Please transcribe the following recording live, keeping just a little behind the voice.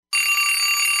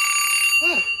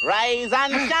Rise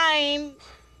and shine.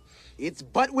 It's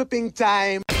butt whipping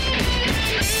time.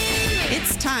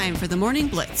 It's time for the Morning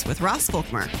Blitz with Ross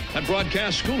Folkmer. That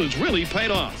broadcast school has really paid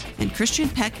off. And Christian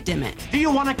Peck Dimmitt. Do you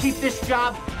want to keep this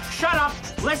job? Shut up,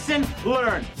 listen,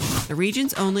 learn. The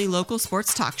region's only local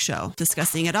sports talk show,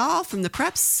 discussing it all from the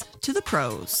preps to the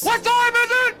pros. What time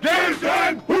is it? Game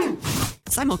time!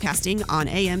 Simulcasting on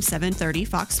AM 730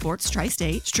 Fox Sports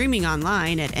Tri-State, streaming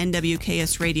online at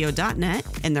nwksradio.net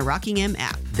and the Rockingham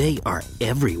app. They are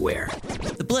everywhere.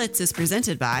 The Blitz is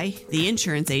presented by the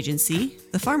Insurance Agency,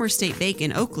 the Farmers State Bank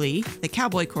in Oakley, the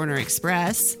Cowboy Corner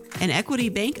Express, and Equity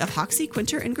Bank of Hoxie,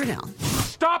 Quinter, and Grinnell.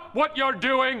 Stop what you're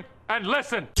doing and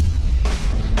listen. There's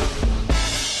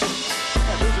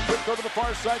a quick go to the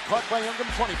far side, caught by Ingram,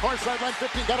 20, far sideline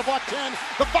 15, got a block 10,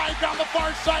 the 5 down the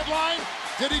far sideline.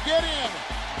 Did he get in?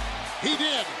 He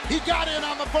did. He got in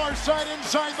on the far side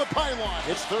inside the pylon.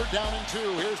 It's 3rd down and 2.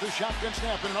 Here's the shotgun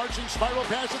snap and an arching spiral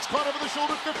pass. It's caught over the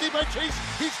shoulder, 50 by Chase.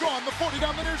 He's gone. The 40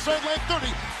 down the near sideline, 30.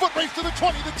 Foot race to the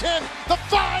 20, the 10, the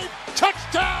 5.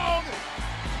 Touchdown!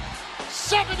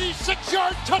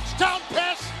 76-yard touchdown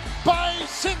pass by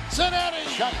Cincinnati.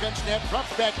 Shotgun snap,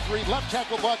 drops back 3, left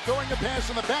tackle block, throwing the pass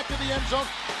in the back of the end zone.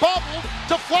 Bobbled,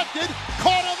 deflected,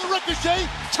 caught on the ricochet.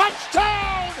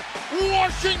 Touchdown!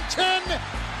 Washington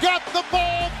got the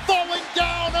ball falling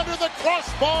down under the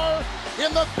crossbar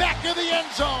in the back of the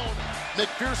end zone.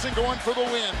 McPherson going for the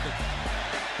win.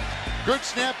 Good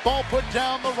snap, ball put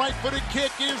down. The right-footed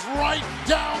kick is right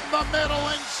down the middle,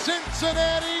 and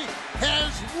Cincinnati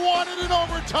has won it in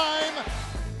overtime.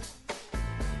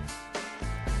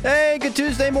 Hey, good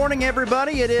Tuesday morning,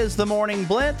 everybody. It is the Morning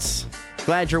Blitz.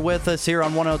 Glad you're with us here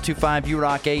on 102.5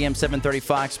 URock AM 730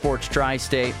 Fox Sports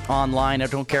Tri-State online. I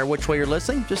don't care which way you're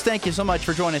listening. Just thank you so much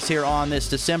for joining us here on this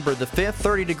December the 5th.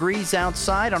 30 degrees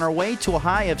outside on our way to a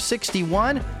high of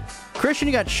 61. Christian,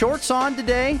 you got shorts on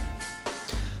today?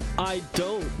 I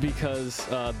don't, because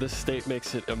this state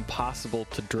makes it impossible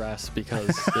to dress because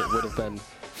it would have been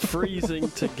freezing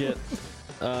to get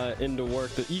into work.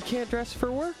 You can't dress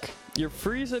for work. You're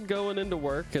freezing going into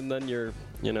work, and then you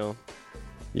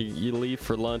leave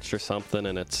for lunch or something,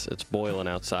 and it's boiling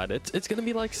outside. It's going to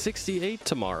be like 68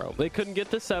 tomorrow. They couldn't get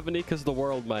to 70 because the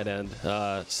world might end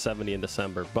 70 in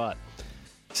December, but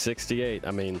 68,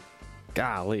 I mean,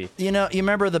 golly. You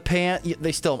remember the pant?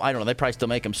 They still, I don't know, they probably still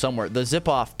make them somewhere. The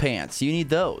zip-off pants. You need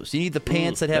those. You need the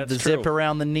pants that have the zip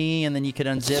around the knee, and then you can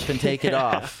unzip and take it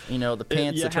off. The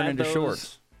pants that turn into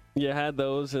shorts. You had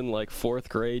those in like 4th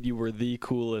grade. You were the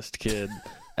coolest kid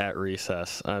at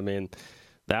recess. I mean,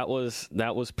 that was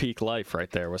peak life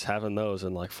right there, was having those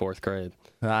in like 4th grade.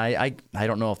 I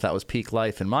don't know if that was peak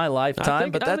life in my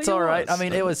lifetime, but that's all right. I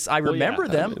mean, it was. I remember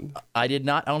them. I did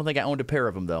not. I don't think I owned a pair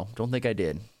of them though. Don't think I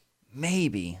did.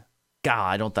 Maybe.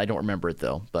 God, I don't remember it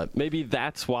though. But maybe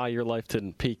that's why your life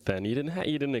didn't peak then. You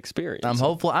didn't experience. I'm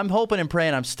hopeful. I'm hoping and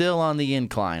praying. I'm still on the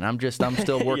incline. I'm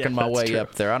still working my way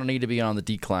up there. I don't need to be on the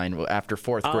decline after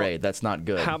 4th grade. That's not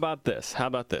good. How about this?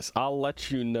 I'll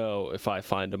let you know if I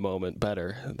find a moment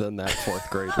better than that 4th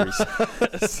grade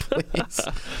recess.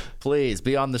 Please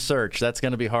be on the search. That's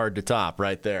going to be hard to top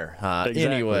right there. Exactly,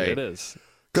 anyway, it is.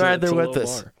 Glad they're with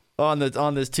us. On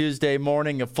this Tuesday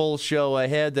morning, a full show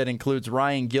ahead that includes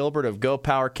Ryan Gilbert of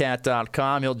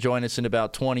GoPowerCat.com. He'll join us in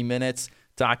about 20 minutes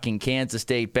talking Kansas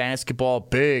State basketball.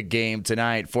 Big game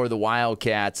tonight for the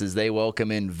Wildcats as they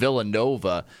welcome in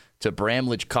Villanova to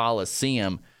Bramlage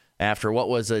Coliseum after what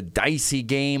was a dicey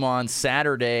game on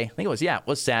Saturday. I think it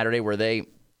was Saturday where they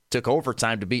took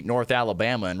overtime to beat North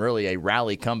Alabama and really a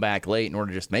rally comeback late in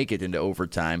order to just make it into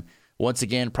overtime. Once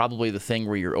again, probably the thing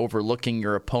where you're overlooking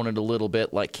your opponent a little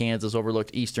bit, like Kansas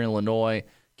overlooked Eastern Illinois,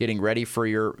 getting ready for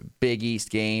your Big East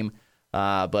game.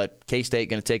 But K-State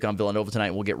going to take on Villanova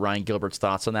tonight. We'll get Ryan Gilbert's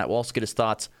thoughts on that. We'll also get his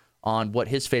thoughts on what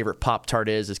his favorite Pop-Tart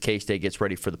is as K-State gets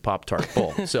ready for the Pop-Tart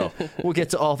Bowl. So we'll get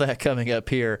to all that coming up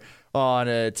here on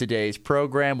today's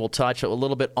program. We'll touch a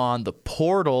little bit on the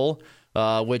portal,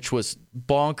 which was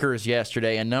bonkers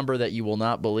yesterday, a number that you will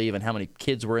not believe, and how many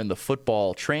kids were in the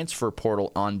football transfer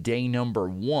portal on day number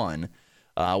 1.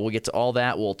 We'll get to all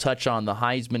that. We'll touch on the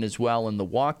Heisman as well and the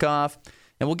walk-off,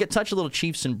 and we'll touch a little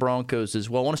Chiefs and Broncos as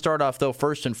well. I want to start off, though,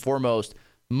 first and foremost,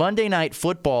 Monday Night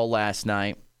Football last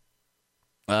night.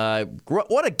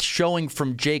 What a showing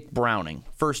from Jake Browning,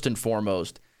 first and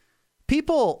foremost.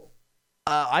 People,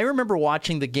 I remember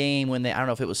watching the game when I don't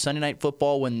know if it was Sunday Night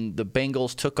Football when the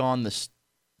Bengals took on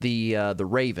the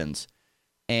Ravens,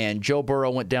 and Joe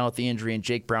Burrow went down with the injury, and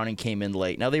Jake Browning came in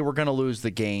late. Now, they were going to lose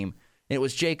the game, and it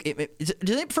was Jake.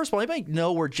 First of all, anybody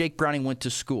know where Jake Browning went to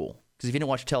school? Because if you didn't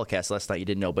watch the telecast last night, you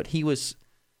didn't know. But he was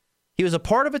a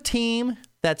part of a team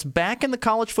that's back in the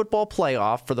college football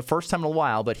playoff for the first time in a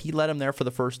while, but he led them there for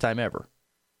the first time ever.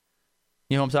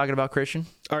 You know what I'm talking about, Christian?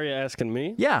 Are you asking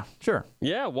me? Yeah, sure.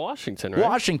 Yeah, Washington, right?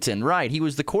 Washington, right. He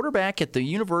was the quarterback at the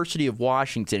University of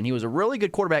Washington. He was a really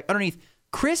good quarterback underneath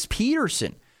Chris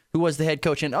Peterson, who was the head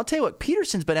coach. And I'll tell you what,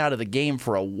 Peterson's been out of the game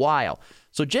for a while.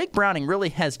 So Jake Browning really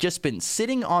has just been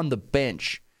sitting on the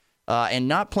bench and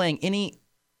not playing any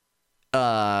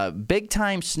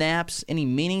big-time snaps, any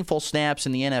meaningful snaps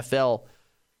in the NFL,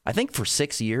 I think for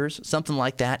 6 years, something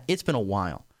like that. It's been a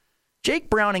while. Jake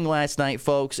Browning last night,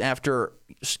 folks, after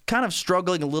kind of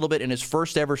struggling a little bit in his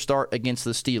first ever start against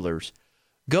the Steelers,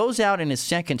 goes out in his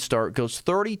second start, goes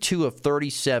 32 of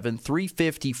 37,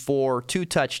 354, 2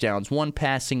 touchdowns, 1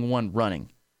 passing, 1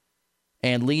 running,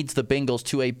 and leads the Bengals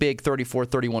to a big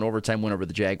 34-31 overtime win over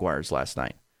the Jaguars last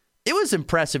night. It was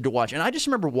impressive to watch, and I just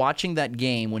remember watching that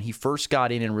game when he first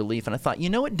got in relief, and I thought,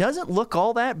 it doesn't look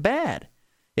all that bad.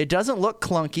 It doesn't look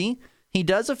clunky. He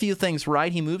does a few things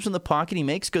right. He moves in the pocket. He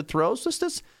makes good throws.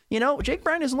 Jake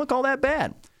Browning doesn't look all that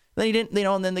bad. Then he didn't,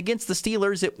 and then against the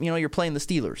Steelers, you're playing the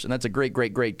Steelers, and that's a great,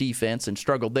 great, great defense, and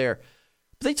struggled there.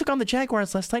 But they took on the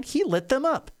Jaguars last night. He lit them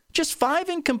up. Just 5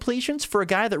 incompletions for a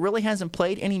guy that really hasn't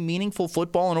played any meaningful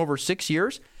football in over 6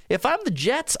 years. If I'm the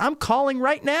Jets, I'm calling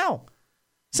right now,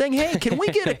 saying, "Hey, can we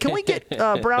get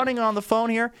Browning on the phone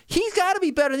here? He's got to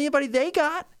be better than anybody they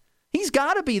got. He's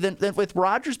got to be, with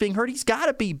Rodgers being hurt, he's got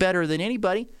to be better than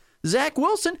anybody." Zach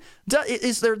Wilson,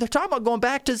 they're talking about going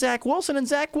back to Zach Wilson, and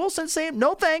Zach Wilson saying,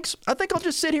 "No thanks, I think I'll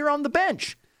just sit here on the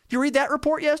bench." Did you read that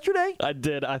report yesterday? I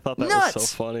did. I thought that was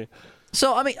so funny.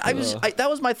 So, that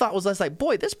was my thought was last night,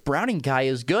 boy, this Browning guy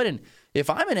is good, and if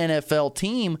I'm an NFL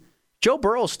team, Joe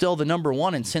Burrow's still the number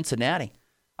 1 in Cincinnati.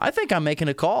 I think I'm making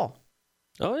a call.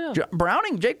 Oh, yeah.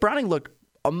 Jake Browning looked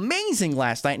amazing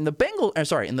last night, and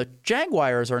the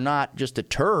Jaguars are not just a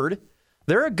turd.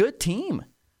 They're a good team.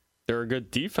 They're a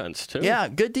good defense, too. Yeah,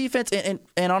 good defense.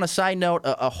 And on a side note,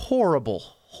 a horrible,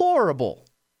 horrible,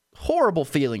 horrible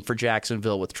feeling for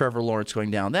Jacksonville with Trevor Lawrence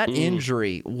going down. That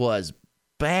injury was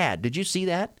bad. Did you see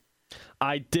that?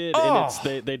 I did,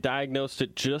 and they diagnosed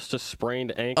it just a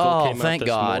sprained ankle. Came out this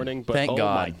morning, but Thank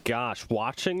God. My gosh,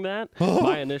 watching that,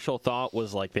 my initial thought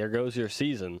was like, there goes your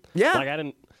season. Yeah. Like I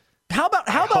didn't. How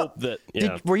about that?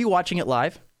 Yeah. Were you watching it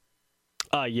live?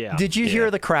 Yeah. Did you hear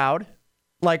the crowd?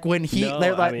 Like when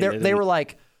they were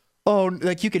like, oh,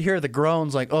 like you could hear the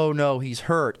groans, like, oh no, he's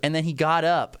hurt. And then he got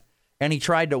up and he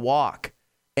tried to walk,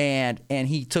 and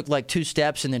he took like 2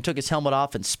 steps and then took his helmet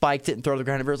off and spiked it and threw it to the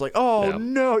ground. And it was like, oh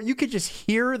no, you could just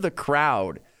hear the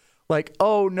crowd, like,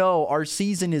 oh no, our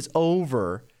season is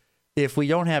over if we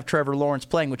don't have Trevor Lawrence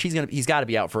playing, which he's got to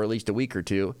be out for at least a week or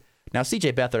 2. Now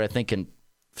C.J. Beathard, I think, can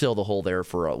fill the hole there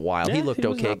for a while. Yeah, he looked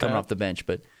okay coming off the bench,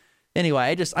 but.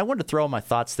 Anyway, I wanted to throw my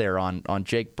thoughts there on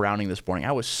Jake Browning this morning.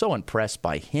 I was so impressed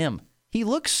by him. He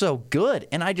looks so good.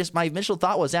 And my initial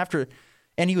thought was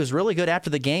and he was really good after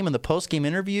the game in the post-game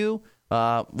interview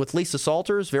with Lisa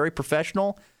Salters, very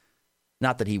professional.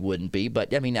 Not that he wouldn't be,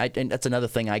 but and that's another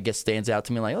thing I guess stands out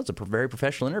to me. Like, it's a very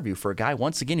professional interview for a guy,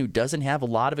 once again, who doesn't have a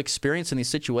lot of experience in these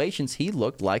situations. He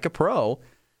looked like a pro.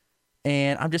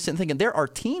 And I'm just sitting thinking, there are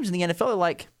teams in the NFL that are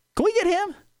like, can we get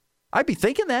him? I'd be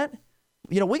thinking that.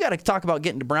 We got to talk about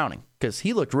getting to Browning because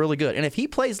he looked really good. And if he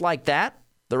plays like that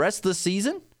the rest of the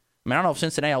season, I don't know if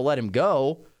Cincinnati will let him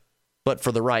go, but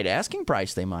for the right asking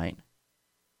price, they might.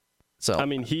 So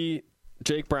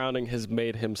Jake Browning has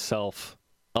made himself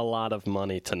a lot of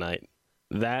money tonight.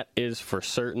 That is for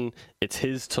certain. It's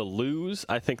his to lose,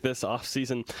 I think, this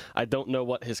offseason. I don't know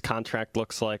what his contract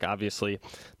looks like. Obviously,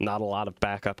 not a lot of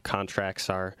backup contracts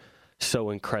are so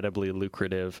incredibly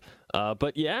lucrative.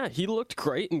 But yeah, he looked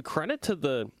great, and credit to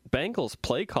the Bengals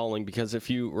play calling, because if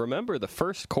you remember the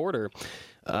first quarter,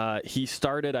 he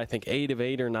started, I think, 8 of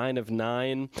 8 or 9 of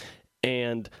 9,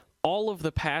 and all of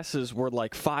the passes were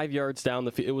like 5 yards down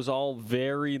the field. It was all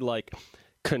very like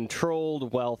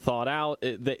controlled, well thought out.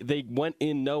 They went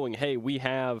in knowing, hey, we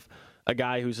have a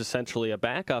guy who's essentially a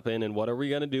backup in, and what are we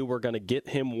going to do? We're going to get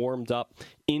him warmed up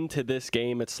into this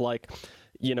game. It's like,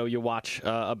 you watch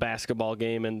a basketball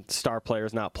game and star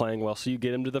player's not playing well, so you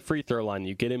get him to the free throw line,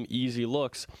 you get him easy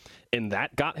looks, and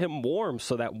that got him warm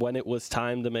so that when it was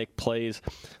time to make plays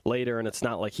later, and it's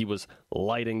not like he was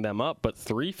lighting them up, but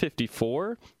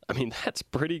 354, that's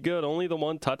pretty good. Only the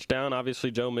 1 touchdown. Obviously,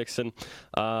 Joe Mixon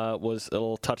was a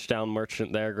little touchdown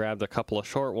merchant there, grabbed a couple of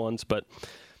short ones, but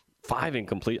 5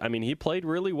 incomplete. He played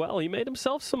really well. He made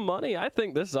himself some money, I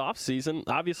think, this offseason.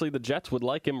 Obviously, the Jets would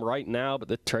like him right now, but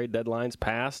the trade deadline's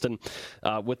passed. And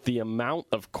with the amount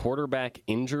of quarterback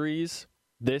injuries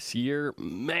this year,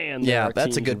 man, yeah, there are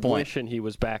that's a teams good point. wishing he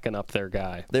was backing up their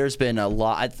guy. There's been a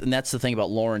lot, and that's the thing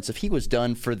about Lawrence. If he was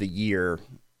done for the year,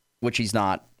 which he's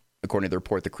not, according to the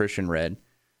report that Christian read,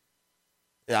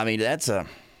 I mean, it's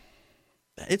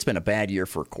been a bad year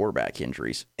for quarterback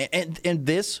injuries. And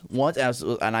this once,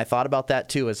 and I thought about that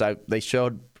too, as they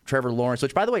showed Trevor Lawrence,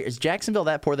 which, by the way, is Jacksonville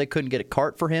that poor they couldn't get a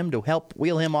cart for him to help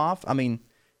wheel him off? I mean,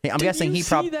 I'm guessing he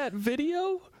probably. Did you see that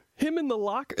video? Him in the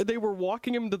locker, they were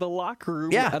walking him to the locker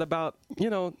room at about,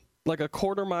 like a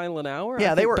quarter mile an hour.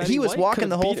 Yeah, he was walking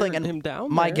the whole thing, and him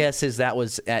down my there. guess is that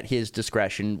was at his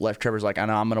discretion. Trevor's like, I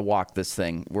know I'm going to walk this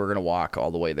thing. We're going to walk all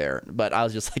the way there. But I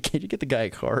was just like, can you get the guy a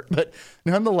cart? But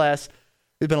nonetheless,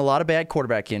 there's been a lot of bad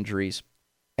quarterback injuries,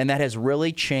 and that has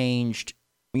really changed,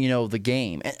 the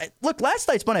game. And look, last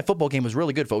night's Monday Night Football game was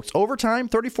really good, folks. Overtime,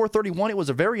 34-31. It was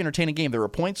a very entertaining game. There were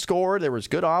points scored. There was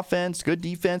good offense, good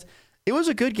defense. It was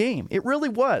a good game. It really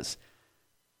was.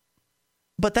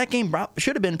 But that game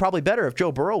should have been probably better if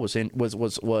Joe Burrow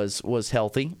was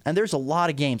healthy. And there's a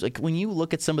lot of games. Like when you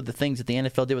look at some of the things that the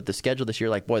NFL did with the schedule this year,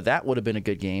 like, boy, that would have been a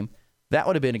good game. That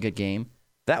would have been a good game.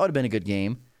 That would have been a good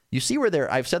game. You see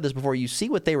where I've said this before, you see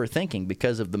what they were thinking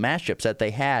because of the matchups that they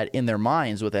had in their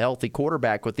minds with a healthy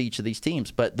quarterback with each of these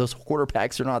teams. But those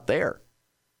quarterbacks are not there.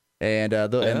 And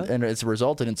it's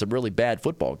resulted in some really bad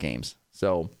football games.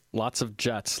 So Lots of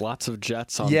Jets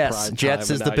on yes, prime Jets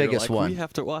time. is the biggest one. We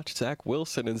have to watch Zach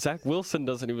Wilson, and Zach Wilson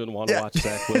doesn't even want to watch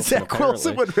Zach Wilson. Zach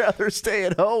Wilson would rather stay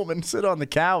at home and sit on the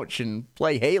couch and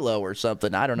play Halo or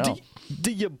something. I don't know.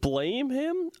 Do you blame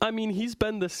him? I mean, he's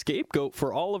been the scapegoat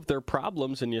for all of their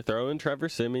problems, and you throw in Trevor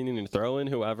Siemian and you throw in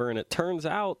whoever, and it turns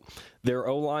out their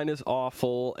O-line is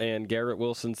awful, and Garrett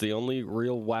Wilson's the only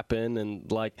real weapon, and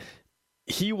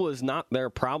he was not their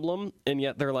problem, and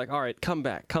yet they're like, all right, come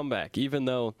back, even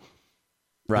though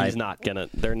they're not gonna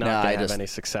have any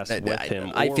success with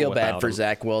him. I feel bad for him.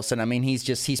 Zach Wilson. I mean,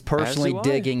 he's personally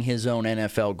digging his own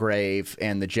NFL grave,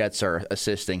 and the Jets are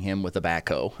assisting him with a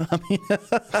backhoe.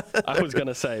 I was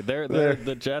gonna say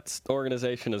the Jets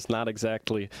organization is not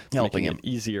exactly helping making him it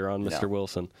easier on Mr.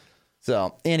 Wilson.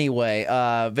 So anyway,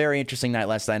 very interesting night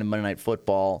last night in Monday Night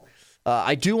Football.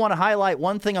 I do want to highlight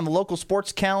one thing on the local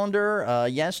sports calendar.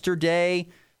 Yesterday,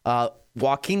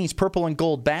 Waukenee's Purple and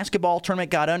Gold basketball tournament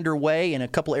got underway, and a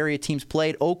couple area teams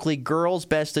played. Oakley girls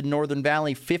bested Northern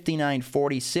Valley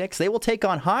 59-46. They will take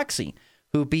on Hoxie,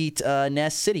 who beat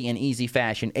Ness City in easy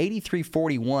fashion,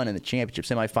 83-41 in the championship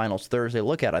semifinals Thursday.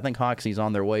 Look at it. I think Hoxie's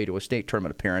on their way to a state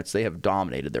tournament appearance. They have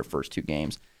dominated their first two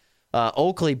games.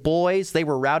 Oakley boys, they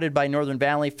were routed by Northern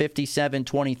Valley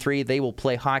 57-23. They will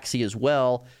play Hoxie as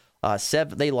well.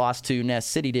 They lost to Ness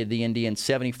City, did the Indians,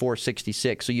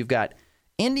 74-66. So you've got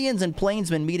Indians and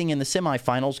Plainsmen meeting in the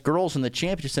semifinals, girls in the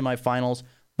championship semifinals,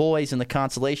 boys in the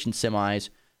consolation semis.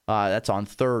 That's on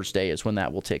Thursday is when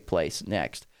that will take place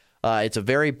next. It's a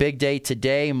very big day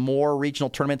today. More regional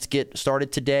tournaments get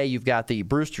started today. You've got the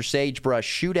Brewster Sagebrush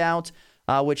Shootout,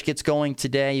 which gets going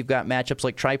today. You've got matchups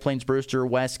like Tri-Plains Brewster,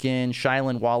 Weskin,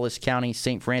 Shiland, Wallace County,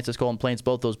 St. Francis, Golden Plains,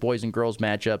 both those boys and girls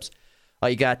matchups.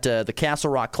 You got the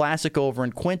Castle Rock Classic over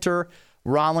in Quinter.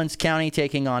 Rollins County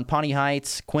taking on Pawnee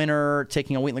Heights. Quinter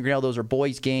taking on Wheatland Grinnell. Those are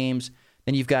boys' games.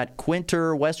 Then you've got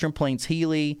Quinter, Western Plains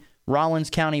Healy, Rollins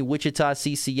County, Wichita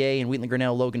CCA, and Wheatland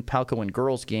Grinnell, Logan Palco and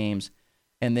girls' games.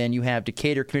 And then you have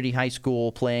Decatur Community High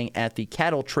School playing at the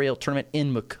Cattle Trail Tournament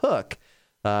in McCook.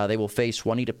 They will face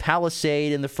Juanita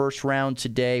Palisade in the first round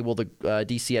today. Well, the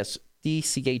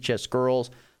DCHS girls,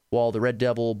 while the Red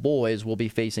Devil boys will be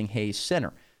facing Hayes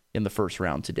Center in the first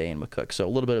round today in McCook. So a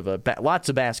little bit of lots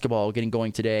of basketball getting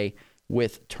going today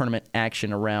with tournament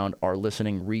action around our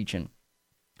listening region.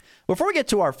 Before we get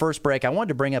to our first break, I wanted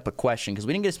to bring up a question because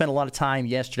we didn't get to spend a lot of time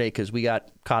yesterday because we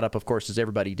got caught up, of course, as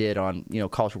everybody did on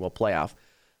college football playoff.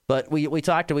 But we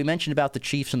mentioned about the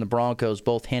Chiefs and the Broncos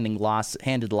both handed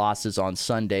losses on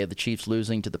Sunday. The Chiefs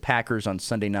losing to the Packers on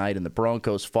Sunday night and the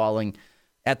Broncos falling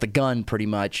at the gun pretty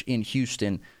much in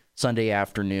Houston Sunday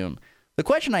afternoon. The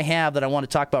question I have that I want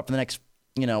to talk about for the next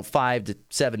 5 to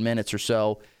 7 minutes or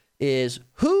so is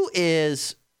who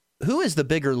is the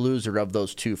bigger loser of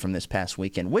those two from this past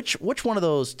weekend? Which one of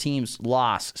those teams'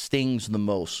 loss stings the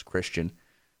most, Christian?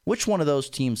 Which one of those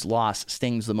teams' loss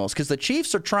stings the most? Because the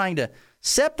Chiefs are trying to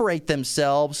separate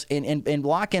themselves and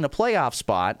lock in a playoff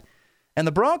spot, and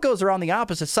the Broncos are on the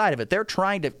opposite side of it. They're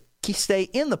trying to stay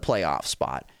in the playoff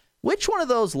spot. Which one of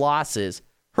those losses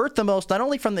hurt the most, not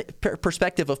only from the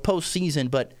perspective of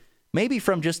postseason, but maybe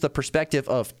from just the perspective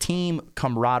of team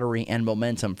camaraderie and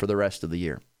momentum for the rest of the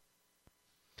year?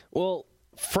 Well,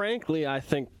 frankly, I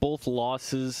think both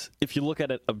losses, if you look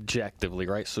at it objectively,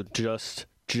 right? So just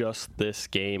this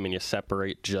game, and you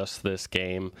separate just this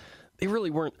game, they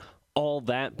really weren't all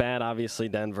that bad. Obviously,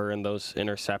 Denver and those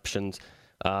interceptions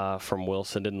from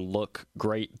Wilson didn't look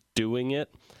great doing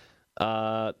it.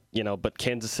 But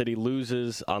Kansas City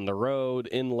loses on the road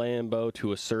in Lambeau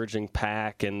to a surging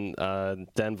Pack, and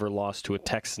Denver lost to a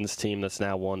Texans team that's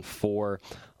now won 4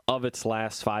 of its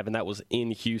last 5, and that was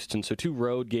in Houston. So 2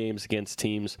 road games against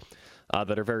teams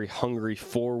that are very hungry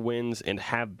for wins and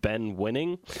have been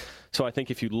winning. So I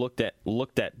think if you looked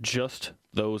at just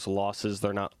those losses,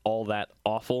 they're not all that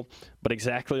awful. But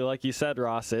exactly like you said,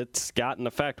 Ross, it's got an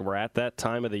effect. We're at that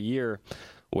time of the year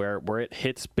where it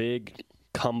hits big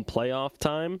come playoff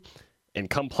time, and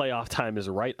come playoff time is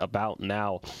right about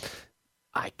now.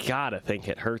 I gotta think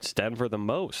it hurts Denver the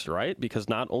most, right? Because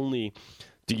not only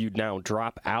do you now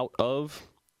drop out of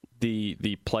the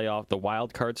playoff, the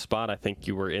wild card spot, I think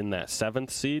you were in that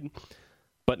 7th seed,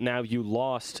 but now you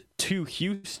lost to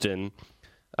Houston,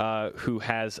 who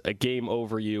has a game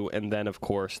over you, and then, of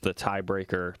course, the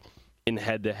tiebreaker in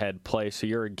head-to-head play. So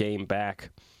you're a game back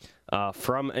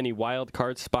from any wild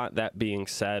card spot. That being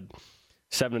said,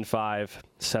 7-5,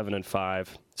 7-5,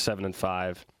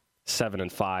 7-5,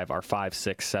 7-5 are 5,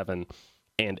 6, 7,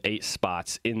 and 8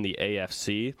 spots in the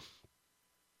AFC.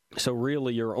 So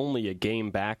really, you're only a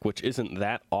game back, which isn't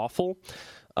that awful.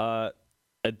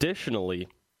 Additionally,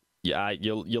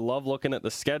 you love looking at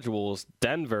the schedules.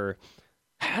 Denver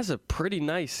has a pretty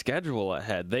nice schedule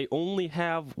ahead. They only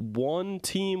have 1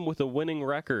 team with a winning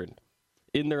record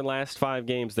in their last 5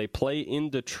 games. They play in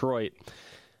Detroit.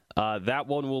 That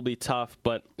one will be tough,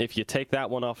 but if you take that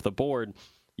one off the board,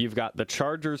 you've got the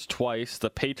Chargers twice, the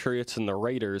Patriots, and the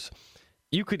Raiders.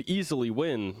 You could easily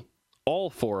win all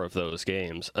 4 of those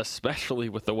games, especially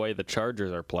with the way the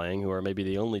Chargers are playing, who are maybe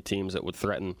the only teams that would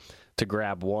threaten to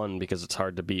grab one, because it's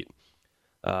hard to beat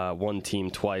one team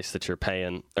twice that you're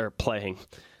playing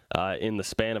in the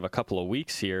span of a couple of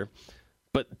weeks here.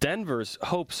 But Denver's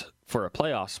hopes for a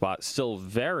playoff spot still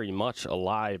very much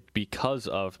alive because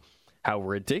of how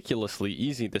ridiculously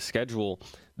easy the schedule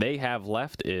they have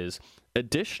left is.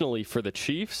 Additionally, for the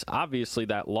Chiefs, obviously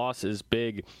that loss is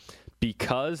big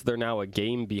because they're now a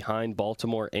game behind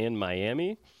Baltimore and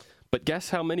Miami. But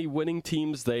guess how many winning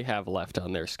teams they have left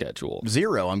on their schedule?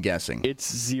 0, I'm guessing.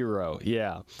 It's 0,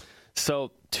 yeah.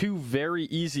 So 2 very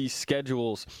easy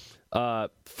schedules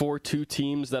for 2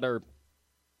 teams that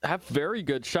have very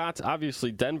good shots.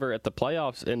 Obviously, Denver at the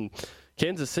playoffs and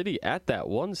Kansas City at that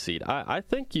 1 seed. I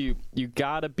think you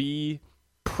got to be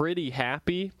pretty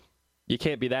happy. You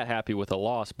can't be that happy with a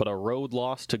loss, but a road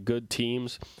loss to good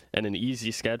teams and an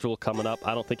easy schedule coming up,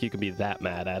 I don't think you can be that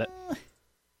mad at it.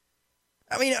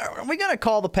 I mean, are we going to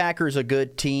call the Packers a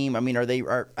good team? I mean,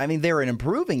 they're an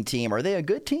improving team. Are they a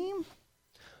good team?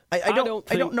 I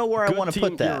don't know where I want to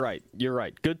put that. You're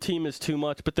right. Good team is too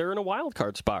much, but they're in a wild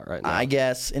card spot right now. I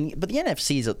guess. But the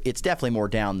NFC, it's definitely more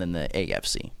down than the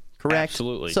AFC. Correct?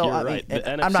 Absolutely. So, you're right.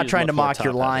 I'm not trying to mock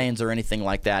your Lions or anything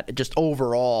like that. Just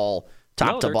overall,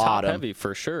 top to bottom. Top heavy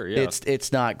for sure. Yeah.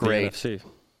 It's not great. The NFC.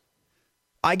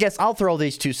 I guess I'll throw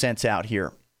these 2 cents out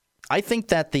here. I think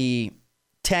that the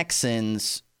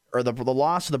Texans, or the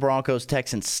loss of the Broncos,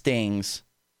 Texans stings.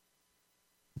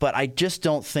 But I just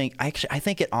don't think, I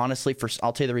think it honestly,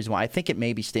 I'll tell you the reason why. I think it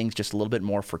maybe stings just a little bit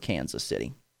more for Kansas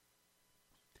City.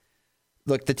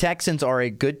 Look, the Texans are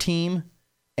a good team,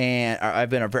 and I've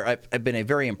been a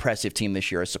very impressive team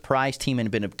this year, a surprise team and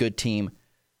been a good team.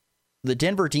 The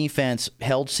Denver defense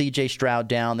held C.J. Stroud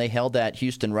down. They held that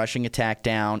Houston rushing attack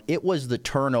down. It was the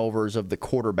turnovers of the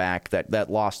quarterback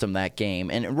that lost them that game.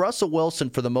 And Russell Wilson,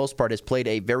 for the most part, has played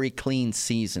a very clean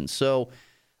season. So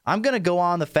I'm going to go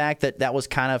on the fact that was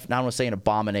kind of, not want to say an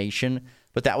abomination,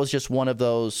 but that was just one of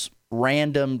those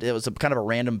random, it was kind of a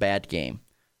random bad game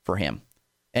for him.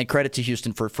 And credit to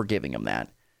Houston for giving him that.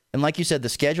 And like you said, the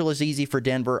schedule is easy for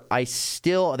Denver. They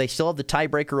still have the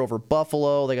tiebreaker over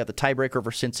Buffalo. They got the tiebreaker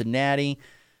over Cincinnati.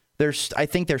 I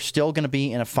think they're still going to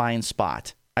be in a fine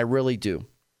spot. I really do.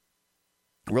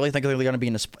 I really think they're going to be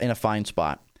in a fine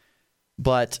spot.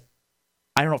 But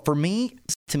I don't know.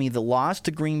 To me, the loss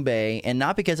to Green Bay, and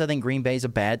not because I think Green Bay is a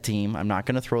bad team. I'm not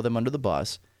going to throw them under the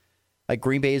bus. Like,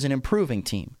 Green Bay is an improving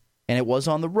team, and it was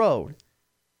on the road.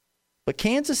 But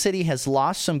Kansas City has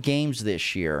lost some games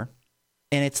this year.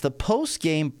 And it's the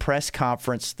post-game press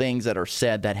conference things that are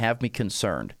said that have me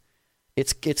concerned.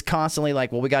 It's constantly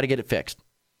like, well, we got to get it fixed.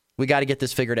 We got to get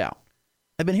this figured out.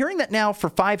 I've been hearing that now for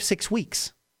 5-6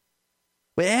 weeks.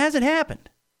 But it hasn't happened.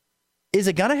 Is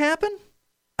it going to happen?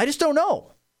 I just don't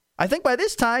know. I think by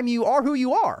this time you are who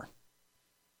you are.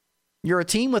 You're a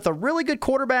team with a really good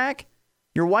quarterback.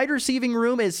 Your wide receiving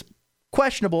room is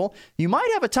questionable. You might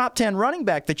have a top 10 running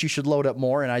back that you should load up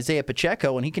more in Isaiah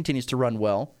Pacheco, and he continues to run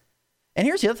well. And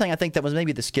here's the other thing I think that was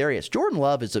maybe the scariest. Jordan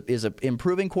Love is a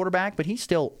improving quarterback, but he's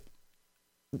still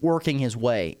working his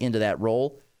way into that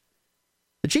role.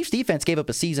 The Chiefs defense gave up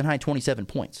a season-high 27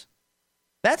 points.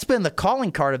 That's been the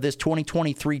calling card of this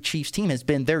 2023 Chiefs team, has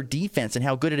been their defense and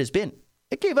how good it has been.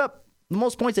 It gave up the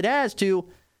most points it has to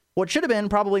what should have been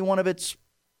probably one of its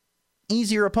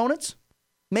easier opponents,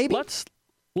 maybe.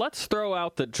 Let's throw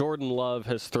out that Jordan Love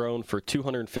has thrown for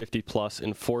 250-plus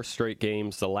in 4 straight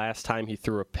games. The last time he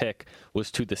threw a pick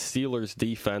was to the Steelers'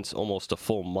 defense almost a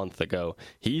full month ago.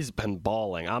 He's been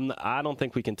balling. I don't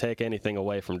think we can take anything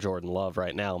away from Jordan Love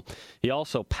right now. He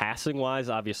also, passing-wise,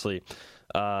 obviously,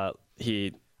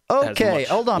 he Okay,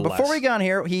 hold on. less. Before we go on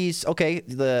here, he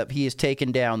has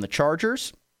taken down the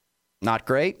Chargers. Not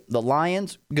great. The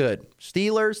Lions, good.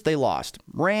 Steelers, they lost.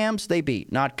 Rams, they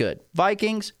beat. Not good.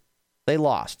 Vikings, they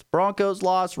lost. Broncos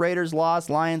lost. Raiders lost.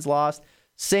 Lions lost.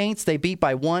 Saints, they beat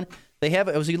by 1. They have,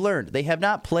 as you learned, they have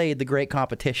not played the great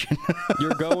competition.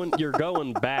 You're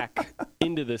going back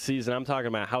into the season. I'm talking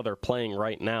about how they're playing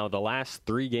right now. The last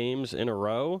 3 games in a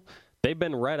row, they've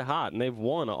been red hot, and they've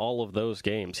won all of those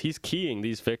games. He's keying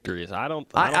these victories. I don't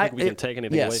think we can take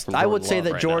anything away from Jordan Love. I would say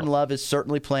that right Jordan now. Love is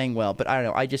certainly playing well, but I don't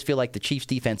know. I just feel like the Chiefs'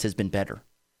 defense has been better,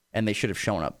 and they should have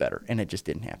shown up better, and it just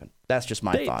didn't happen. That's just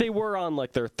my thought. They were on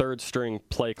like their third-string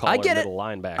play caller, middle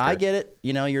linebacker. I get it.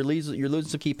 You know, you're losing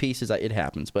some key pieces. It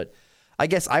happens, but I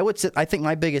guess I think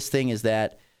my biggest thing is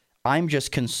that I'm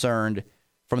just concerned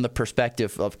from the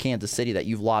perspective of Kansas City that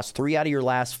you've lost 3 out of your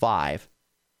last 5.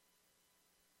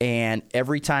 And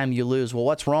every time you lose, well,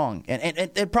 what's wrong?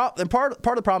 And part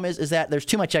of the problem is that there's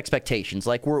too much expectations.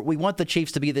 Like we want the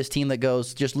Chiefs to be this team that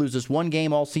just loses 1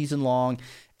 game all season long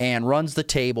and runs the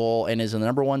table and is the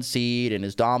number 1 seed and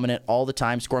is dominant all the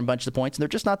time, scoring a bunch of points. And they're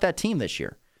just not that team this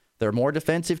year. They're a more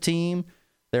defensive team.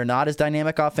 They're not as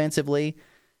dynamic offensively,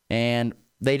 and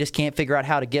they just can't figure out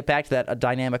how to get back to that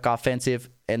dynamic offensive.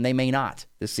 And they may not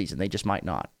this season. They just might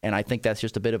not. And I think that's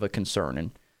just a bit of a concern.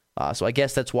 And so I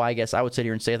guess that's why I would sit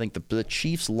here and say I think the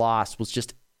Chiefs' loss was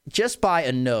just by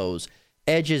a nose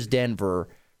edges Denver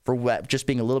for just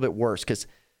being a little bit worse, because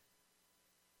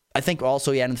I think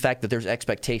also in the fact that there's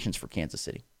expectations for Kansas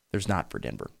City. There's not for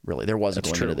Denver, really. There wasn't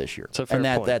going into this year. It's a fair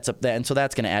point. And so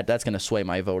that's going to sway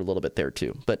my vote a little bit there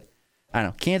too. But I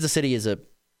don't know. Kansas City is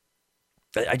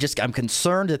I'm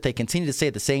concerned that they continue to say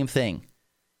the same thing.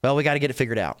 Well, we got to get it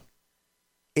figured out.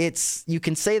 You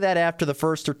can say that after the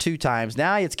first or 2 times.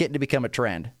 Now it's getting to become a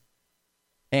trend.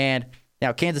 And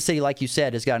now Kansas City, like you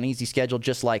said, has got an easy schedule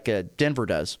just like Denver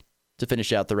does to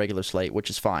finish out the regular slate, which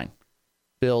is fine.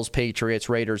 Bills, Patriots,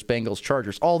 Raiders, Bengals,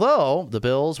 Chargers. Although the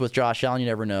Bills with Josh Allen, you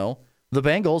never know. The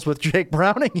Bengals with Jake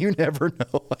Browning, you never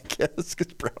know, I guess,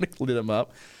 because Browning lit him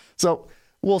up. So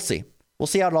we'll see. We'll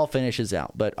see how it all finishes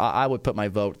out. But I would put my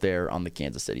vote there on the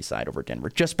Kansas City side over Denver,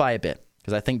 just by a bit.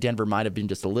 Because I think Denver might have been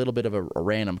just a little bit of a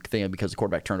random thing because the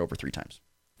quarterback turned over 3 times.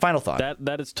 Final thought.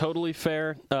 That is totally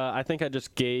fair. I think I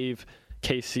just gave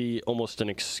KC almost an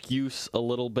excuse a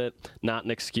little bit. Not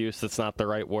an excuse. That's not the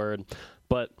right word.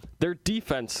 But their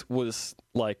defense was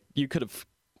like, you could have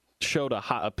showed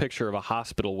a picture of a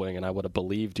hospital wing and I would have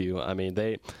believed you. I mean,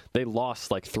 they lost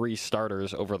like 3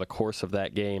 starters over the course of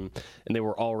that game, and they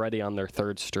were already on their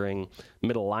 3rd string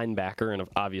middle linebacker, and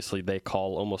obviously they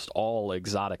call almost all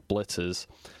exotic blitzes,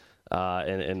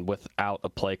 and without a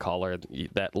play caller,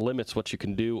 that limits what you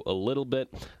can do a little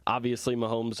bit. Obviously,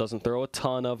 Mahomes doesn't throw a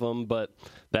ton of them, but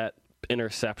that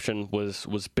interception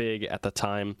was big at the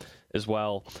time as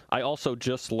well. I also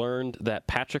just learned that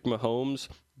Patrick Mahomes,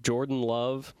 Jordan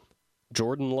Love,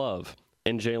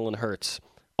 and Jalen Hurts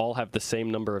all have the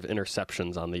same number of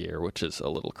interceptions on the year, which is a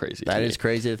little crazy. That is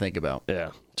crazy to think about. Yeah,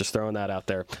 just throwing that out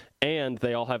there. And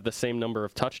they all have the same number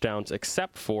of touchdowns,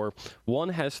 except for one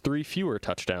has 3 fewer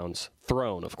touchdowns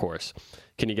thrown, of course.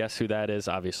 Can you guess who that is?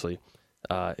 Obviously,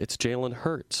 it's Jalen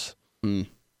Hurts. It's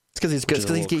because he's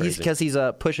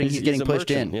pushing. He's getting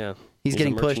pushed in. Yeah, he's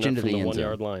getting pushed into the end zone.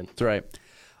 1-yard line. That's right.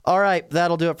 All right,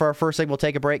 that'll do it for our first segment. We'll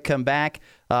take a break, come back.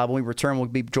 When we return, we'll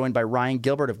be joined by Ryan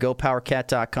Gilbert of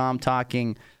GoPowerCat.com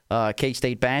talking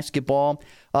K-State basketball.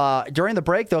 During the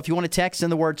break, though, if you want to text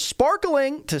in the word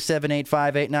sparkling to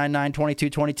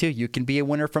 785-899-2222, you can be a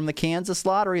winner from the Kansas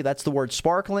Lottery. That's the word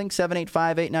sparkling,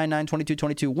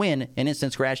 785-899-2222. Win an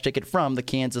instant scratch ticket from the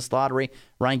Kansas Lottery.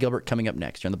 Ryan Gilbert coming up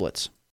next on The Blitz.